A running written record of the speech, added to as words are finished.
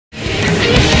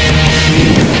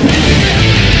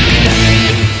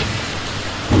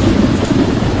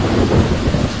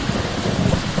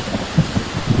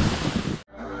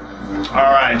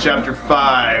Chapter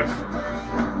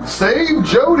 5. Save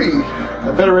Jody!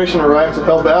 The Federation arrived to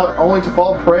help out, only to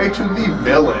fall prey to the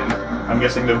villain. I'm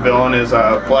guessing the villain is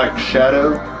Black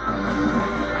Shadow.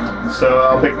 So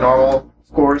I'll pick normal,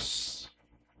 of course.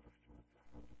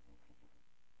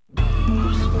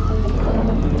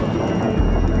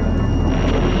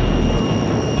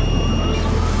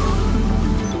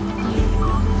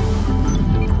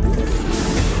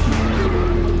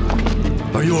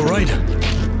 Are you alright?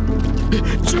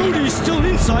 Jody's still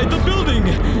inside the building!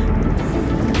 Wait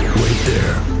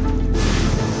there.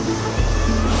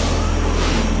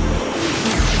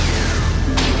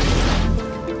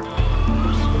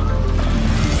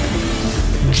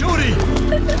 Jody!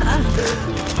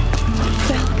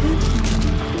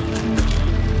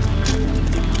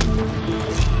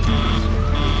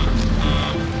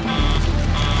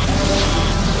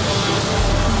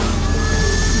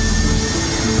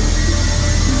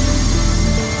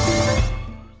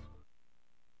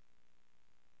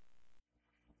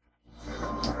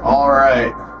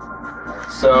 Alright,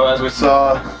 so as we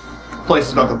saw, the place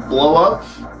is about to blow up,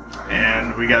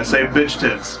 and we gotta save bitch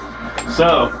tits.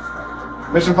 So,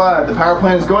 Mission 5, the power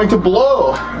plant is going to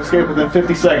blow! Escape within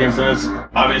 50 seconds, and it's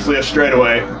obviously a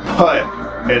straightaway, but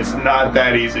it's not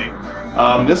that easy.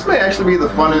 This may actually be the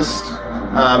funnest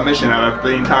mission out of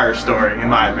the entire story, in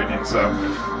my opinion, so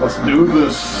let's do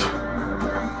this.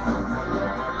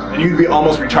 And you'd be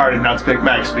almost retarded not to pick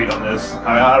max speed on this. I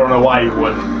mean, I don't know why you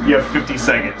wouldn't. You have 50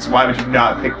 seconds. Why would you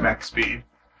not pick max speed?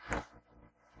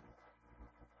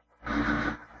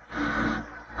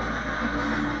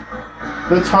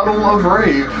 The Tunnel of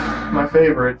Rave, my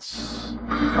favorites.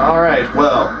 Alright,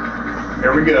 well,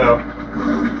 here we go.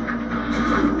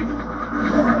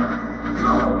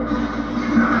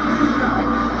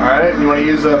 Alright, you want to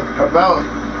use up about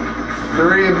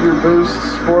 3 of your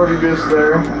boosts, 4 of your boosts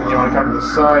there. And you want to come to the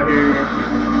side here,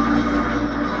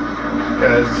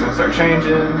 because it's going to start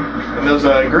changing. And those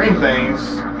green things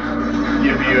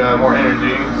give you more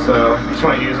energy, so you just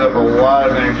want to use up a lot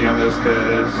of energy on this,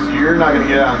 because you're not going to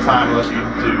get out in time unless you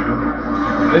do.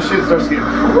 And this shit starts to get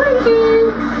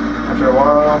crazy after a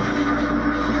while.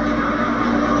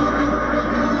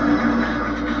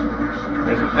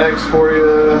 There's an X for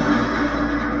you.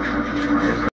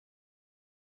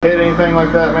 Hit anything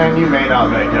like that, man, you may not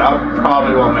make it. I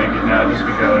probably won't make it now, just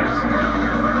because.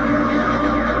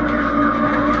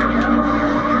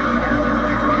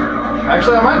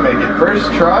 Actually, I might make it.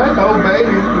 First try. Oh,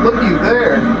 baby, looky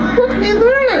there. Looky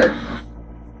there.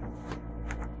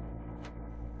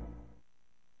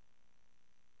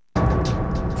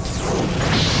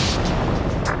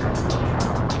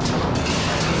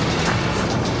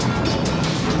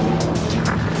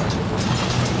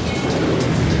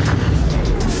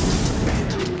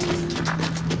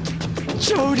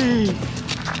 Jody!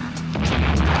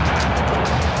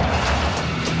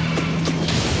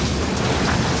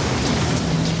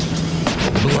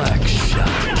 Black shot.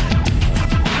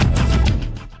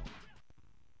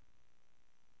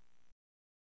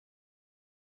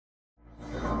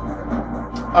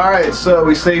 Alright, so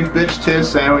we saved bitch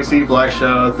tits and we see Black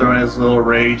Shadow throwing his little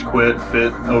rage quit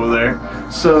fit over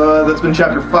there. So that's been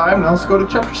chapter 5, now let's go to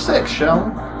chapter 6, shall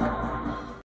we?